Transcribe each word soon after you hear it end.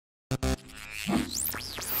You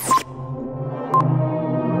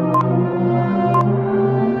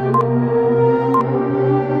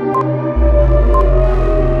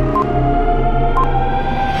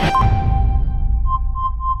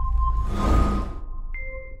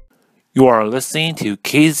are listening to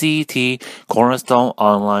KZT Cornerstone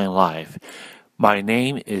Online Live. My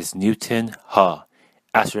name is Newton He.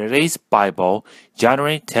 As today's Bible,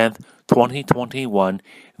 January 10th, 2021,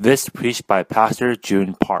 this preached by Pastor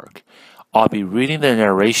June Park. I'll be reading the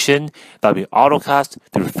narration that will be autocast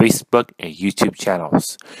through Facebook and YouTube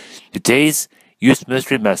channels. Today's Youth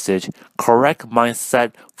Ministry message, Correct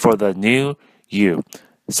Mindset for the New You.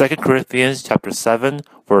 2 Corinthians chapter 7,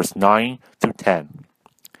 verse 9 through 10.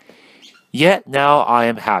 Yet now I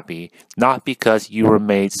am happy, not because you were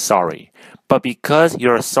made sorry, but because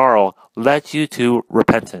your sorrow led you to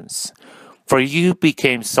repentance. For you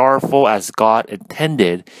became sorrowful as God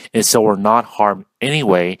intended, and so were not harmed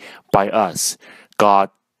anyway by us.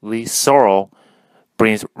 Godly sorrow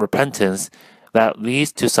brings repentance that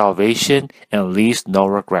leads to salvation and leaves no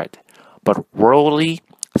regret. But worldly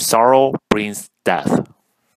sorrow brings death.